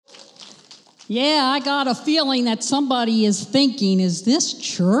Yeah, I got a feeling that somebody is thinking, is this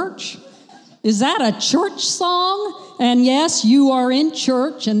church? Is that a church song? And yes, you are in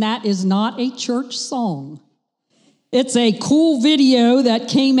church, and that is not a church song. It's a cool video that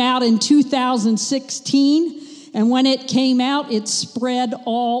came out in 2016, and when it came out, it spread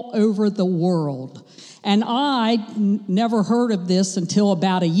all over the world. And I never heard of this until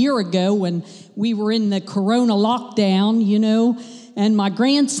about a year ago when we were in the Corona lockdown, and my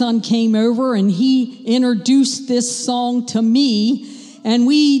grandson came over and he introduced this song to me, and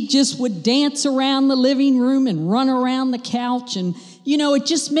we just would dance around the living room and run around the couch, and it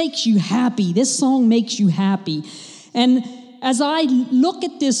just makes you happy. This song makes you happy. And as I look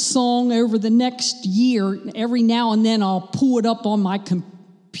at this song over the next year, every now and then I'll pull it up on my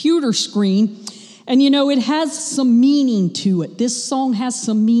computer screen, and it has some meaning to it. This song has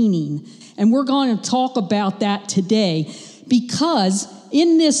some meaning, and we're going to talk about that today. Because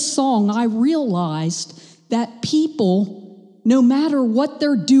in this song, I realized that people, no matter what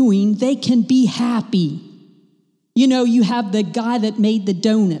they're doing, they can be happy. You have the guy that made the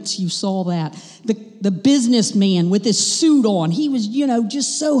donuts. You saw that. The businessman with his suit on. He was,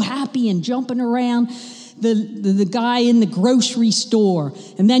 just so happy and jumping around. The guy in the grocery store.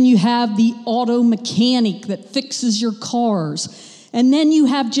 And then you have the auto mechanic that fixes your cars. And then you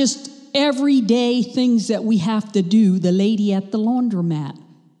have just everyday things that we have to do, the lady at the laundromat.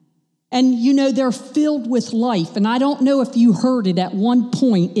 And they're filled with life. And I don't know if you heard it at one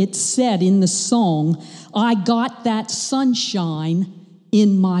point, it said in the song, I got that sunshine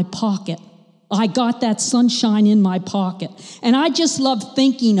in my pocket. I got that sunshine in my pocket. And I just love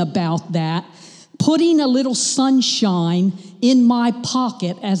thinking about that, putting a little sunshine in my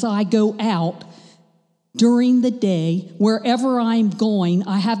pocket as I go out during the day, wherever I'm going,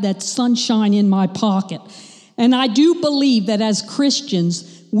 I have that sunshine in my pocket. And I do believe that as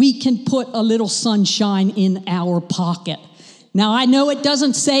Christians, we can put a little sunshine in our pocket. Now, I know it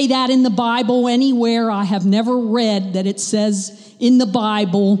doesn't say that in the Bible anywhere. I have never read that it says in the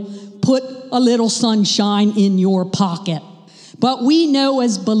Bible, put a little sunshine in your pocket. But we know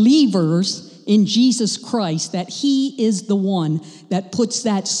as believers in Jesus Christ that He is the one that puts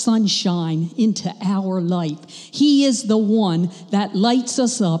that sunshine into our life. He is the one that lights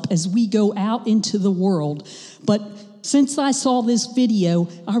us up as we go out into the world. But since I saw this video,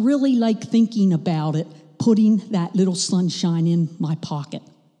 I really like thinking about it, putting that little sunshine in my pocket.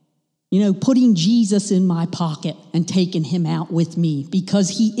 Putting Jesus in my pocket and taking Him out with me, because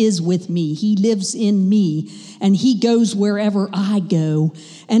He is with me. He lives in me, and He goes wherever I go.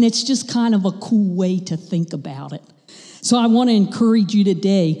 And it's just kind of a cool way to think about it. So I want to encourage you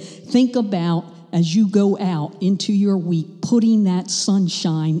today, think about, as you go out into your week, putting that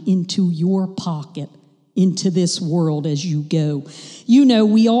sunshine into your pocket, into this world as you go.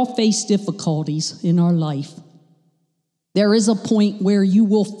 We all face difficulties in our life. There is a point where you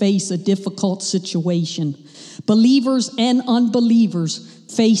will face a difficult situation. Believers and unbelievers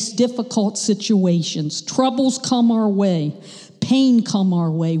face difficult situations. Troubles come our way. Pain come our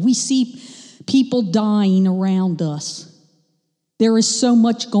way. We see people dying around us. There is so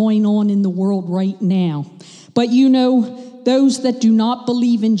much going on in the world right now. But those that do not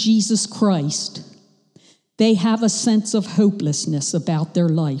believe in Jesus Christ, they have a sense of hopelessness about their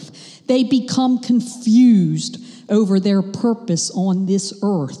life. They become confused over their purpose on this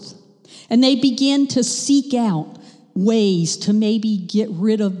earth. And they begin to seek out ways to maybe get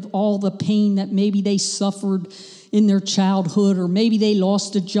rid of all the pain that maybe they suffered in their childhood, or maybe they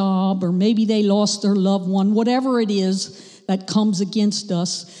lost a job, or maybe they lost their loved one, whatever it is that comes against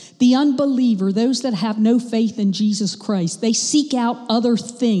us. The unbeliever, those that have no faith in Jesus Christ, they seek out other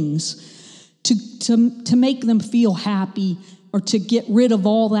things to make them feel happy, or to get rid of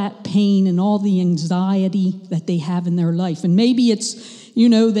all that pain and all the anxiety that they have in their life. And maybe it's,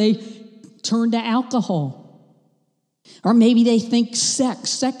 they turn to alcohol. Or maybe they think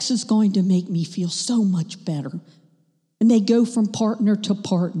sex is going to make me feel so much better. And they go from partner to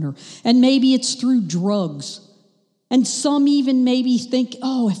partner. And maybe it's through drugs. And some even maybe think,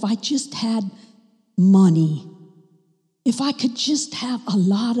 if I just had money, if I could just have a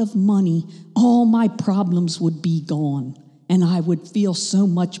lot of money, all my problems would be gone. And I would feel so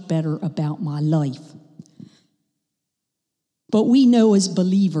much better about my life. But we know as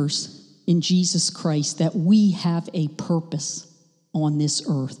believers in Jesus Christ that we have a purpose on this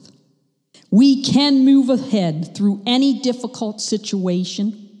earth. We can move ahead through any difficult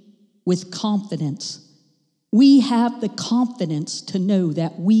situation with confidence We have the confidence to know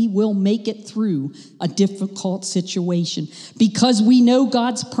that we will make it through a difficult situation because we know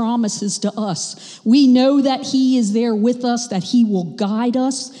God's promises to us. We know that He is there with us, that He will guide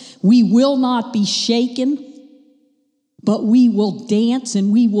us. We will not be shaken, but we will dance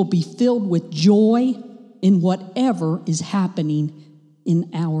and we will be filled with joy in whatever is happening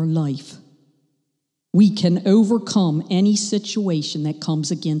in our life. We can overcome any situation that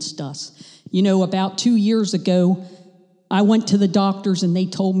comes against us. You know, about 2 years ago, I went to the doctors and they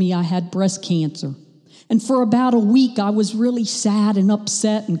told me I had breast cancer. And for about a week, I was really sad and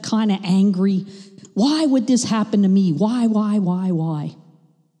upset and kind of angry. Why would this happen to me? Why?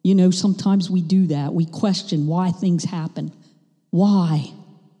 You know, sometimes we do that. We question why things happen. Why?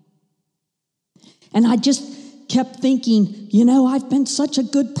 And I just kept thinking, you know, I've been such a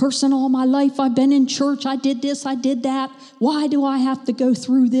good person all my life. I've been in church. I did this. I did that. Why do I have to go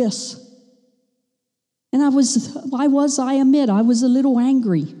through this? And I admit, I was a little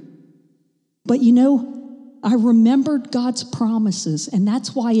angry. But you know, I remembered God's promises, and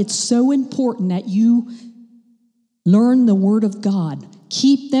that's why it's so important that you learn the Word of God.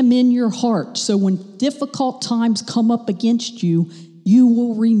 Keep them in your heart, so when difficult times come up against you, you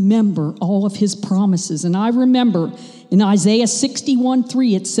will remember all of His promises. And I remember in Isaiah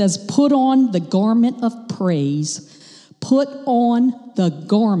 61:3, it says, put on the garment of praise. Put on the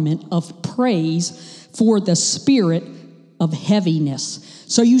garment of praise for the spirit of heaviness.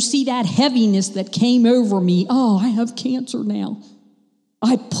 So you see that heaviness that came over me. Oh, I have cancer now.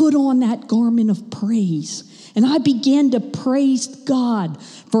 I put on that garment of praise. And I began to praise God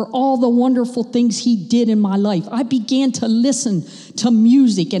for all the wonderful things He did in my life. I began to listen to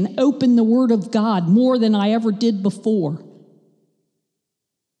music and open the Word of God more than I ever did before.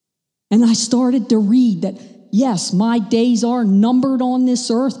 And I started to read that, yes, my days are numbered on this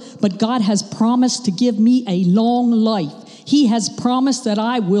earth, but God has promised to give me a long life. He has promised that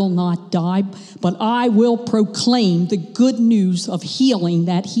I will not die, but I will proclaim the good news of healing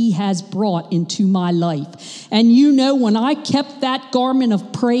that He has brought into my life. And you know, when I kept that garment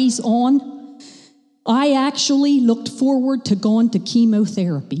of praise on, I actually looked forward to going to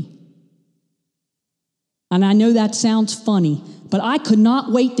chemotherapy. And I know that sounds funny, but I could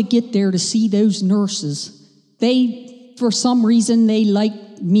not wait to get there to see those nurses. They, for some reason, they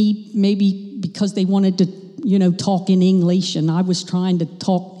liked me, maybe because they wanted to, you know, talk in English, and I was trying to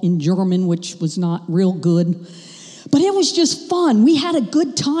talk in German, which was not real good. But it was just fun. We had a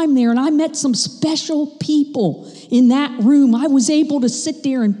good time there, and I met some special people in that room. I was able to sit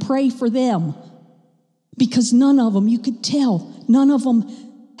there and pray for them because none of them, you could tell, none of them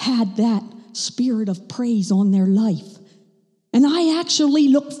had that spirit of praise on their life. And I actually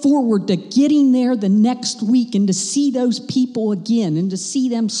looked forward to getting there the next week and to see those people again and to see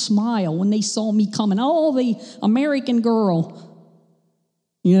them smile when they saw me coming. Oh, the American girl.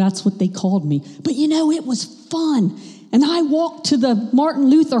 You know, that's what they called me. But you know, it was fun. And I walked to the Martin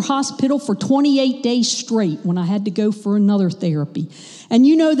Luther Hospital for 28 days straight when I had to go for another therapy. And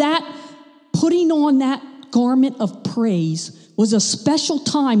you know that putting on that garment of praise was a special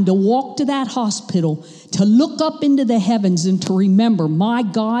time to walk to that hospital, to look up into the heavens and to remember, my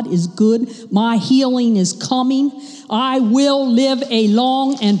God is good, my healing is coming, I will live a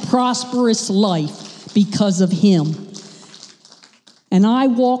long and prosperous life because of Him. And I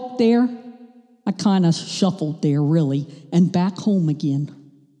walked there, I kind of shuffled there really, and back home again.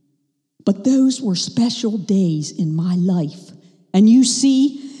 But those were special days in my life. And you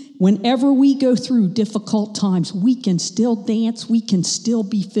see, whenever we go through difficult times, we can still dance. We can still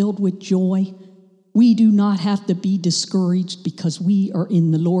be filled with joy. We do not have to be discouraged because we are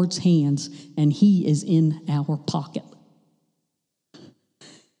in the Lord's hands and He is in our pocket.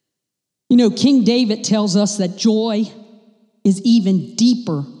 You know, King David tells us that joy is even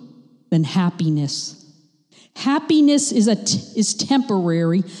deeper than happiness. Happiness is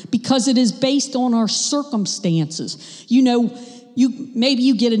temporary because it is based on our circumstances. You know, maybe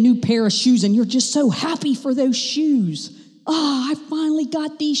you get a new pair of shoes and you're just so happy for those shoes. I finally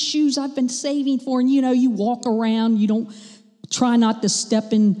got these shoes I've been saving for. And you know, you walk around, you don't try not to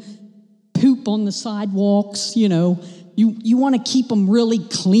step in poop on the sidewalks. You know, you want to keep them really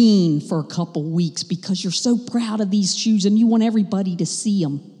clean for a couple weeks because you're so proud of these shoes and you want everybody to see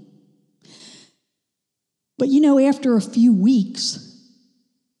them. But you know, after a few weeks,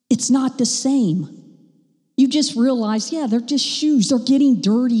 it's not the same. You just realize, yeah, they're just shoes. They're getting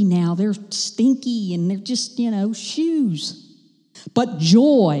dirty now. They're stinky and they're just, you know, shoes. But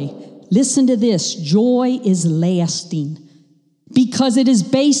joy, listen to this, joy is lasting. because it is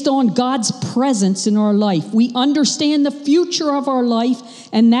based on God's presence in our life. We understand the future of our life,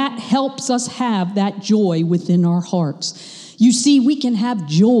 and that helps us have that joy within our hearts. You see, we can have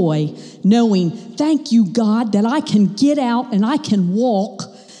joy knowing, thank you, God, that I can get out and I can walk.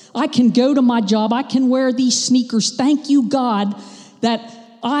 I can go to my job. I can wear these sneakers. Thank you, God, that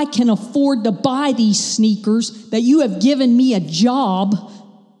I can afford to buy these sneakers, that you have given me a job.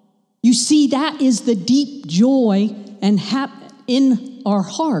 You see, that is the deep joy and in our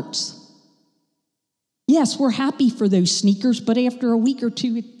hearts. Yes, we're happy for those sneakers, but after a week or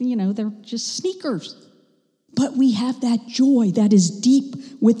two, they're just sneakers. But we have that joy that is deep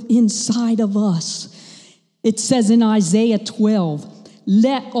within inside of us. It says in Isaiah 12,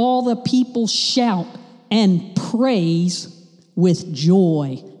 let all the people shout and praise with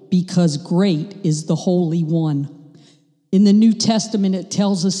joy, because great is the Holy One. In the New Testament, it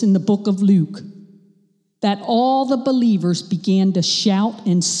tells us in the book of Luke that all the believers began to shout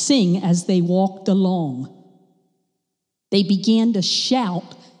and sing as they walked along. They began to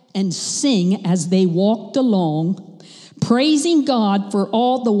shout and sing as they walked along, praising God for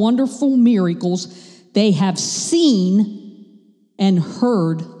all the wonderful miracles they have seen and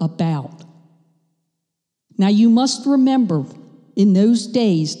heard about. Now you must remember, in those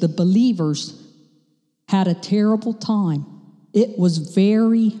days, the believers had a terrible time. It was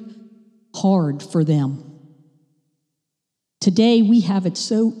very hard for them. Today, we have it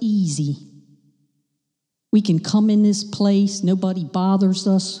so easy. We can come in this place, nobody bothers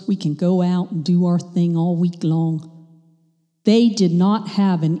us. We can go out and do our thing all week long. They did not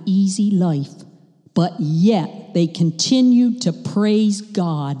have an easy life, but yet they continued to praise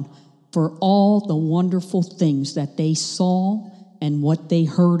God for all the wonderful things that they saw and what they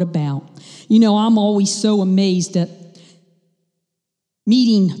heard about. I'm always so amazed at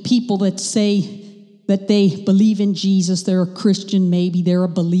meeting people that say that they believe in Jesus. They're a Christian, maybe they're a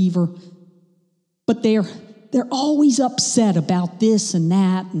believer, but they're always upset about this and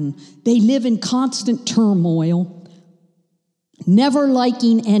that, and they live in constant turmoil, never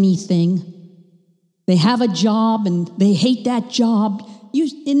liking anything. They have a job and they hate that job.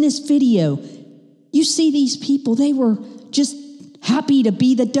 In this video, you see these people, they were just happy to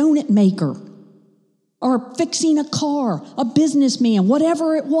be the donut maker or fixing a car, a businessman,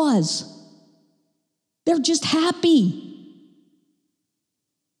 whatever it was. They're just happy.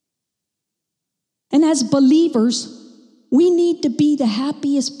 And as believers, we need to be the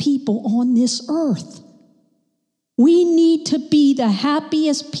happiest people on this earth. We need to be the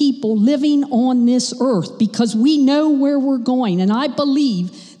happiest people living on this earth because we know where we're going. And I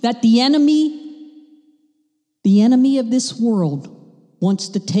believe that the enemy of this world wants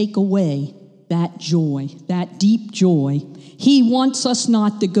to take away that joy, that deep joy. He wants us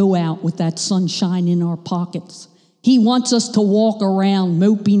not to go out with that sunshine in our pockets. He wants us to walk around,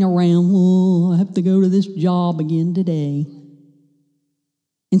 moping around. Oh, I have to go to this job again today.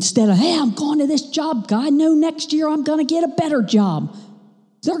 Instead of, hey, I'm going to this job. God, no, next year I'm going to get a better job.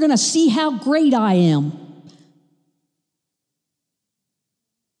 They're going to see how great I am.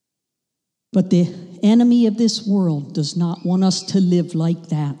 But the enemy of this world does not want us to live like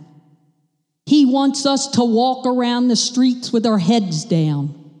that. He wants us to walk around the streets with our heads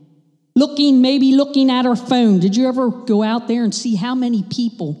down, maybe looking at our phone. Did you ever go out there and see how many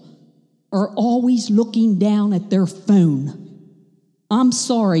people are always looking down at their phone? I'm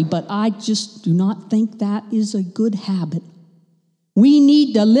sorry, but I just do not think that is a good habit. We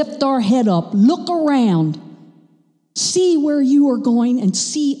need to lift our head up, look around, see where you are going, and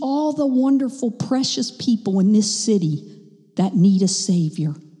see all the wonderful, precious people in this city that need a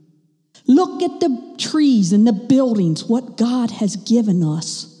Savior. Look at the trees and the buildings, what God has given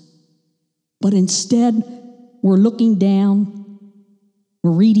us. But instead, we're looking down,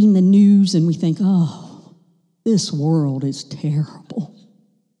 we're reading the news, and we think, oh, this world is terrible.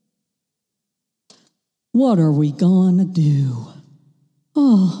 What are we going to do?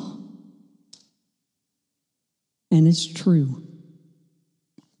 Oh. And it's true.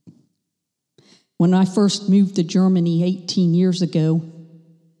 When I first moved to Germany 18 years ago,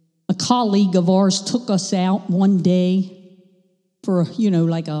 a colleague of ours took us out one day for,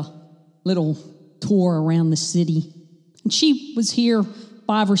 like a little tour around the city. And she was here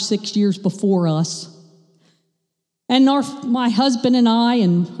 5 or 6 years before us. And my husband and I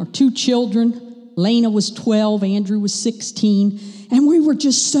and our 2 children, Lena was 12, Andrew was 16, and we were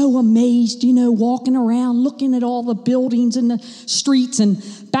just so amazed, walking around, looking at all the buildings and the streets. And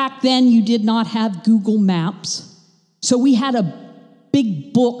back then, you did not have Google Maps. So we had a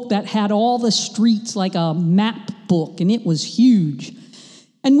big book that had all the streets, like a map book, and it was huge.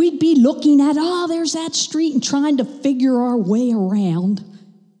 And we'd be looking at, there's that street, and trying to figure our way around.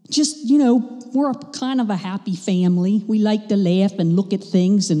 Just, we're kind of a happy family. We like to laugh and look at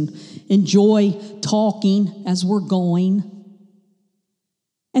things and enjoy talking as we're going.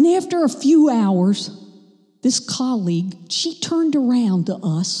 And after a few hours, this colleague, she turned around to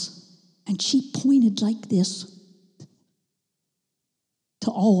us and she pointed like this to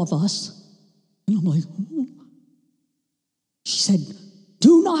all of us. And I'm like, She said,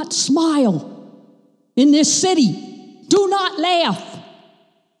 do not smile in this city. Do not laugh.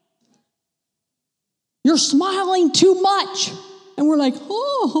 You're smiling too much. And we're like,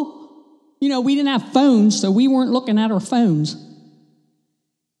 we didn't have phones, so we weren't looking at our phones.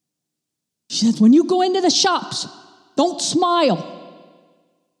 She said, when you go into the shops, don't smile.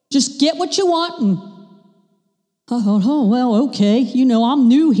 Just get what you want. And I thought, okay. I'm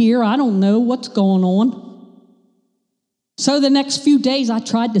new here. I don't know what's going on. So the next few days, I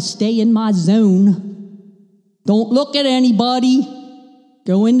tried to stay in my zone. Don't look at anybody.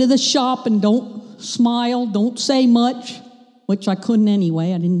 Go into the shop and don't smile. Don't say much, which I couldn't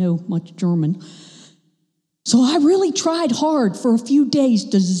anyway. I didn't know much German. So I really tried hard for a few days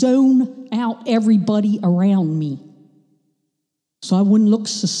to zone out everybody around me so I wouldn't look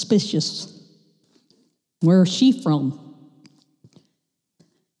suspicious. Where is she from?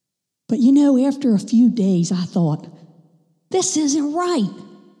 But after a few days, I thought, this isn't right.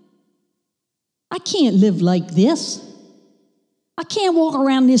 I can't live like this. I can't walk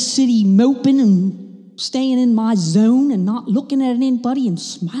around this city moping and staying in my zone and not looking at anybody and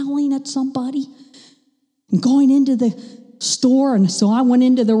smiling at somebody and going into the store. And so I went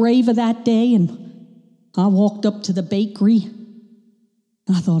into the Rava that day and I walked up to the bakery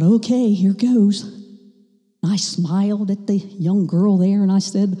and I thought, okay, here goes. And I smiled at the young girl there and I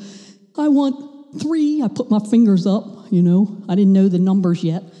said, I want 3. I put my fingers up, I didn't know the numbers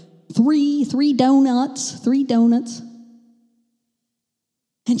yet. 3 donuts, 3 donuts.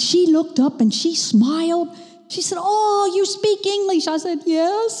 And she looked up and she smiled. She said, oh, you speak English? I said,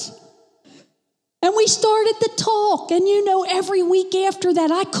 yes. And we started to talk. And every week after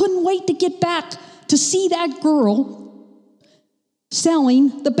that, I couldn't wait to get back to see that girl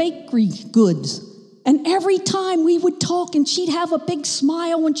selling the bakery goods. And every time we would talk and she'd have a big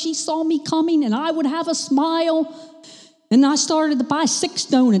smile when she saw me coming and I would have a smile. And I started to buy 6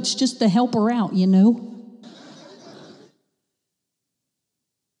 donuts just to help her out,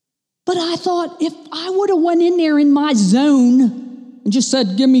 But I thought if I would have went in there in my zone and just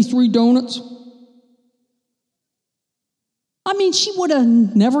said, give me 3 donuts. She would have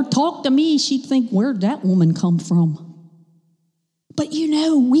never talked to me. She'd think, where'd that woman come from? But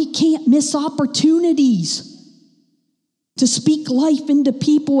we can't miss opportunities to speak life into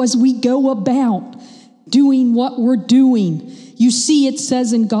people as we go about doing what we're doing. You see, it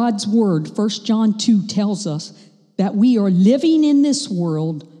says in God's word, 1 John 2 tells us that we are living in this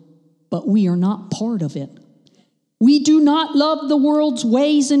world, but we are not part of it. We do not love the world's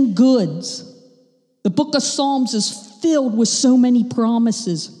ways and goods. The book of Psalms is filled with so many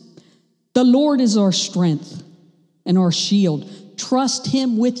promises. The Lord is our strength and our shield. Trust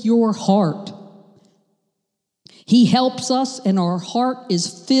him with your heart. He helps us and our heart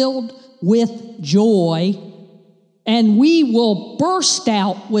is filled with joy. And we will burst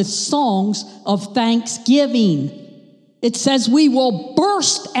out with songs of thanksgiving. It says we will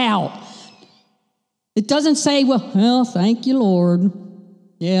burst out. It doesn't say, well, thank you, Lord.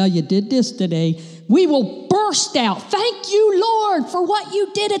 Yeah, you did this today. We will burst out. Thank you, Lord, for what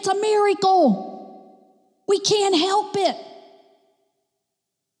you did. It's a miracle. We can't help it.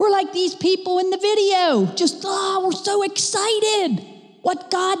 We're like these people in the video. Just, we're so excited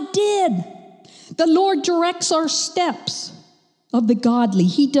what God did. The Lord directs our steps of the godly.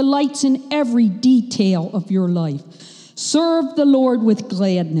 He delights in every detail of your life. Serve the Lord with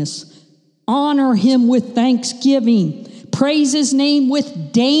gladness. Honor him with thanksgiving. Praise his name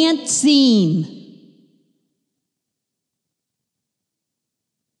with dancing.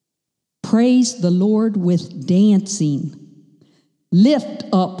 Praise the Lord with dancing. Lift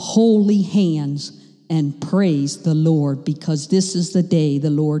up holy hands and praise the Lord, because this is the day the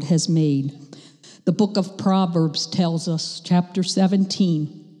Lord has made. The book of Proverbs tells us, chapter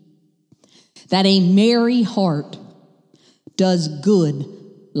 17, that a merry heart does good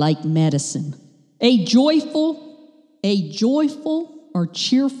like medicine. A joyful or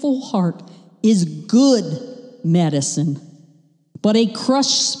cheerful heart is good medicine, but a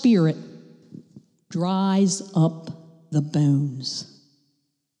crushed spirit dries up the bones.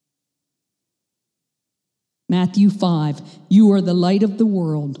 Matthew 5, you are the light of the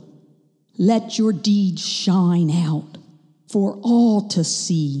world. Let your deeds shine out for all to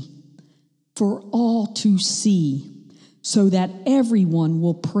see, so that everyone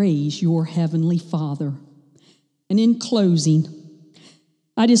will praise your heavenly Father. And in closing,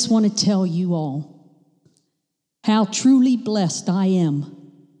 I just want to tell you all how truly blessed I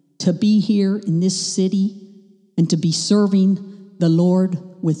am to be here in this city and to be serving the Lord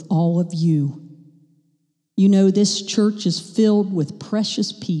with all of you. You know, this church is filled with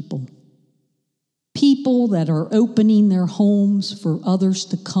precious people. People that are opening their homes for others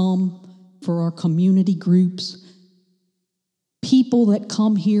to come, for our community groups. People that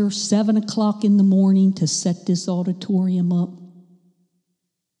come here 7 o'clock in the morning to set this auditorium up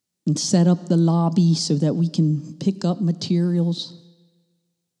and set up the lobby so that we can pick up materials.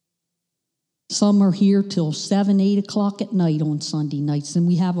 Some are here till 7, 8 o'clock at night on Sunday nights. And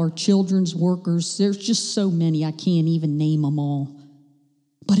we have our children's workers. There's just so many, I can't even name them all.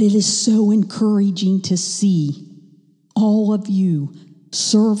 But it is so encouraging to see all of you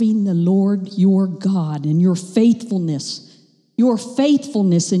serving the Lord your God and your faithfulness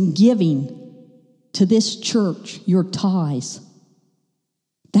in giving to this church, your tithes.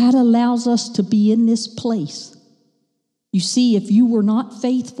 That allows us to be in this place. You see, if you were not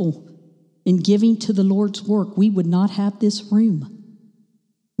faithful in giving to the Lord's work, we would not have this room.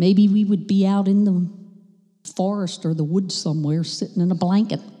 Maybe we would be out in the forest or the woods somewhere sitting in a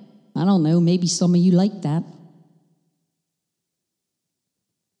blanket. I don't know, maybe some of you like that.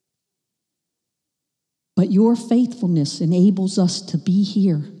 But your faithfulness enables us to be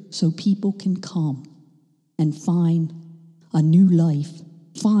here so people can come and find a new life,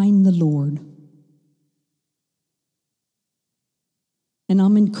 find the Lord. And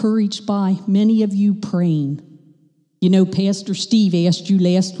I'm encouraged by many of you praying. You know, Pastor Steve asked you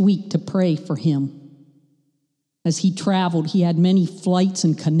last week to pray for him. As he traveled, he had many flights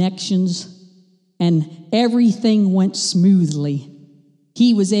and connections, and everything went smoothly.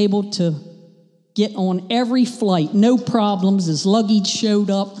 He was able to get on every flight, no problems. His luggage showed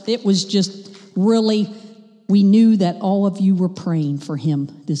up. It was just really, we knew that all of you were praying for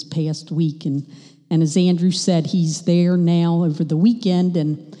him this past week. And as Andrew said, he's there now over the weekend,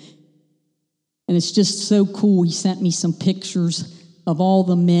 and it's just so cool. He sent me some pictures of all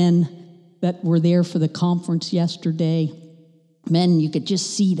the men that were there for the conference yesterday. Men you could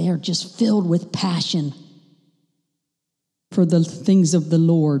just see they're just filled with passion for the things of the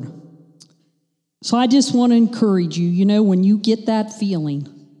Lord. So I just want to encourage you, you know, when you get that feeling,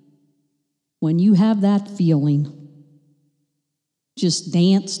 when you have that feeling, just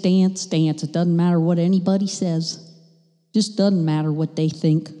dance, dance, dance. It doesn't matter what anybody says. Just doesn't matter what they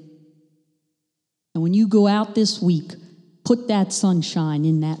think. And when you go out this week, put that sunshine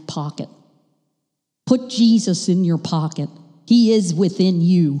in that pocket. Put Jesus in your pocket. He is within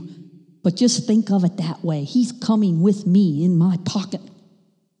you. But just think of it that way. He's coming with me in my pocket.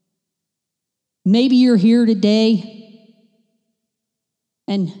 Maybe you're here today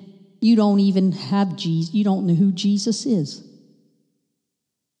and you don't even have Jesus. You don't know who Jesus is.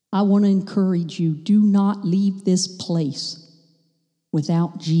 I want to encourage you, do not leave this place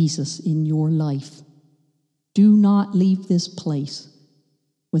without Jesus in your life. Do not leave this place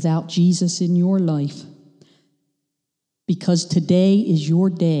without Jesus in your life. Because today is your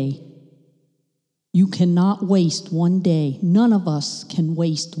day. You cannot waste one day. None of us can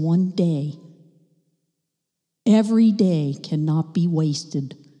waste one day. Every day cannot be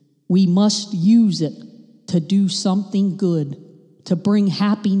wasted. We must use it to do something good, to bring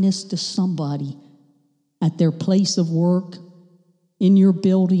happiness to somebody at their place of work, in your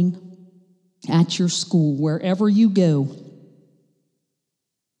building, at your school, wherever you go.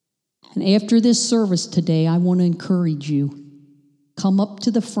 And after this service today, I want to encourage you. Come up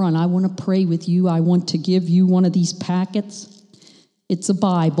to the front. I want to pray with you. I want to give you one of these packets. It's a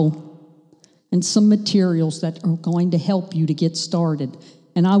Bible and some materials that are going to help you to get started.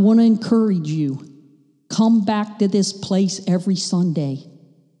 And I want to encourage you. Come back to this place every Sunday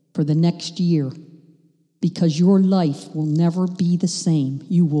for the next year, because your life will never be the same.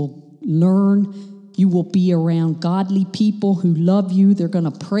 You will learn. You will be around godly people who love you. They're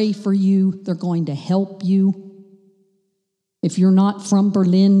going to pray for you. They're going to help you. If you're not from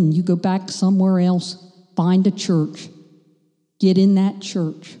Berlin and you go back somewhere else, find a church. Get in that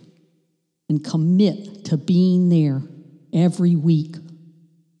church and commit to being there every week.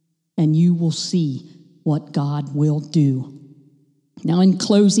 And you will see what God will do. Now, in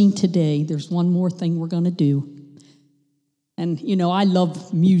closing today, there's one more thing we're going to do. And, you know, I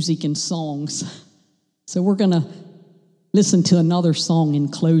love music and songs. So we're going to listen to another song in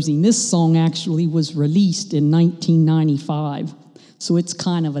closing. This song actually was released in 1995. So it's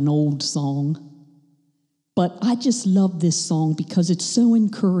kind of an old song. But I just love this song because it's so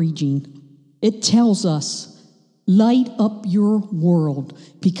encouraging. It tells us, light up your world,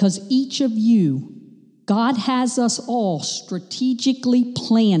 because each of you, God has us all strategically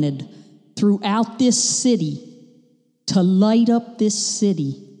planted throughout this city to light up this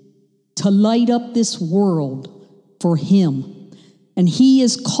city, to light up this world for Him. And He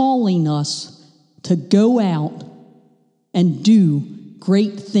is calling us to go out and do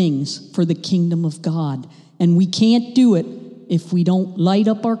great things for the kingdom of God. And we can't do it if we don't light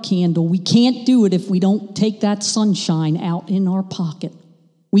up our candle. We can't do it if we don't take that sunshine out in our pocket.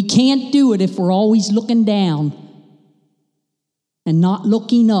 We can't do it if we're always looking down and not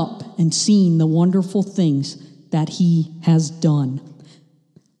looking up and seeing the wonderful things that He has done.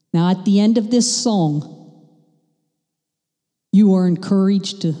 Now, at the end of this song, you are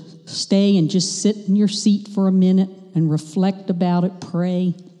encouraged to stay and just sit in your seat for a minute and reflect about it,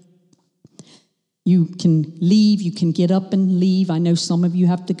 pray. You can leave, you can get up and leave. I know some of you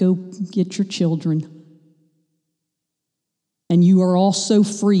have to go get your children. And you are also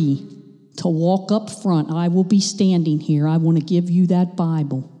free to walk up front. I will be standing here. I want to give you that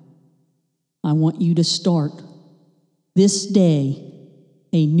Bible. I want you to start this day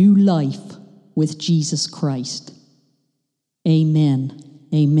a new life with Jesus Christ. Amen.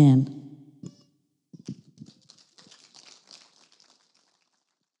 Amen.